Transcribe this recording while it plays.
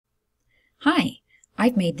Hi,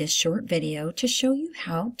 I've made this short video to show you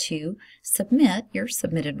how to submit your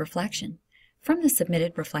submitted reflection. From the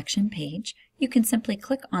submitted reflection page, you can simply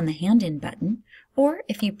click on the Hand In button, or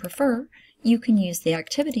if you prefer, you can use the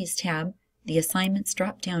Activities tab, the Assignments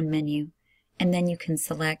drop-down menu, and then you can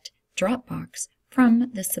select Dropbox from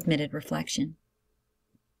the submitted reflection.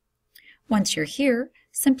 Once you're here,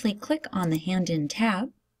 simply click on the Hand In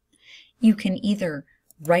tab. You can either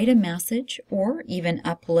write a message or even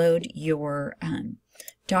upload your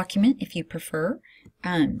document if you prefer.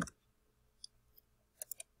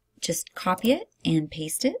 Just copy it and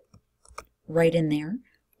paste it right in there.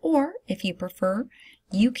 Or if you prefer,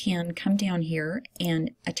 you can come down here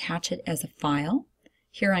and attach it as a file.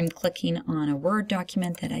 Here I'm clicking on a Word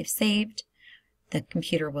document that I've saved. The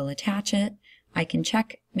computer will attach it. I can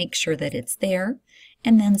check, make sure that it's there,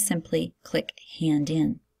 and then simply click Hand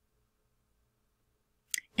In.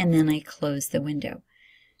 And then I close the window.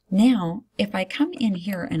 Now, if I come in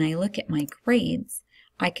here and I look at my grades,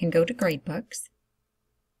 I can go to Gradebooks,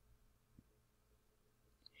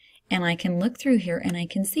 and I can look through here and I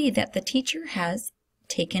can see that the teacher has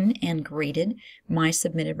taken and graded my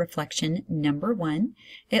submitted reflection number 1.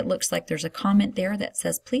 It looks like there's a comment there that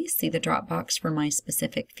says, please see the Dropbox for my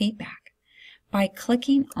specific feedback. By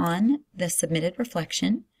clicking on the submitted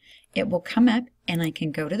reflection, it will come up and I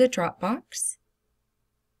can go to the Dropbox.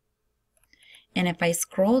 And if I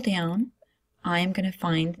scroll down, I am going to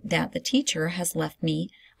find that the teacher has left me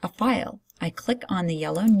a file. I click on the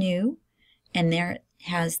yellow New, and there it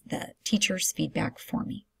has the teacher's feedback for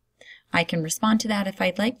me. I can respond to that if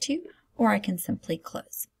I'd like to, or I can simply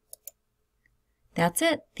close. That's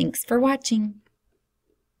it. Thanks for watching.